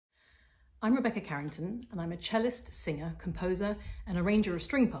I'm Rebecca Carrington, and I'm a cellist, singer, composer, and arranger of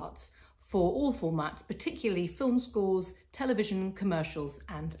string parts for all formats, particularly film scores, television, commercials,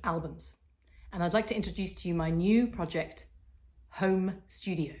 and albums. And I'd like to introduce to you my new project, Home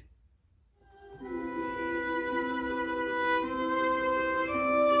Studio.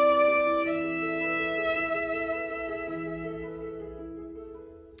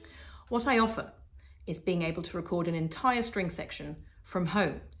 What I offer is being able to record an entire string section from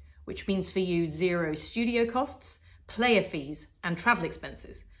home, which means for you 0 studio costs, player fees, and travel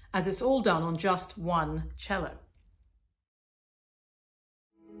expenses, as it's all done on just one cello.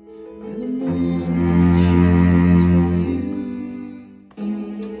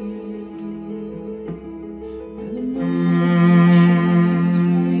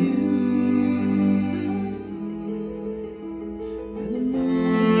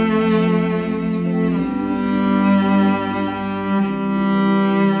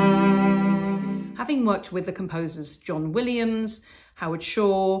 Having worked with the composers John Williams, Howard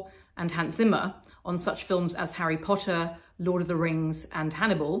Shore, and Hans Zimmer on such films as Harry Potter, Lord of the Rings, and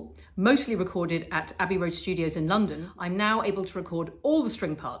Hannibal, mostly recorded at Abbey Road Studios in London, I'm now able to record all the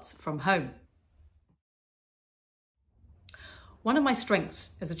string parts from home. One of my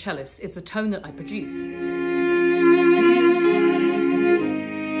strengths as a cellist is the tone that I produce.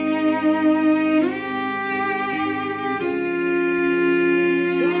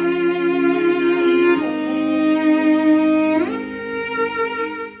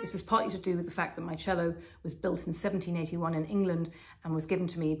 Partly to do with the fact that my cello was built in 1781 in England and was given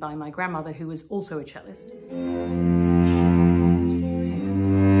to me by my grandmother, who was also a cellist.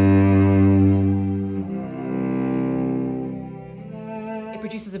 It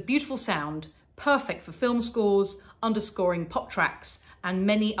produces a beautiful sound, perfect for film scores, underscoring pop tracks, and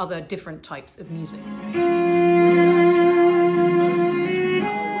many other different types of music.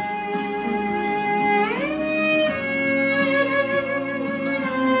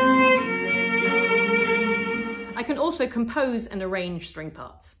 I can also compose and arrange string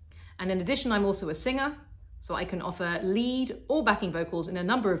parts. And in addition, I'm also a singer, so I can offer lead or backing vocals in a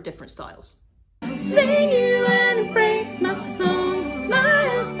number of different styles. I'll sing you and embrace my song,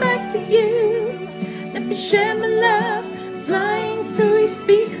 smiles back to you. Let me share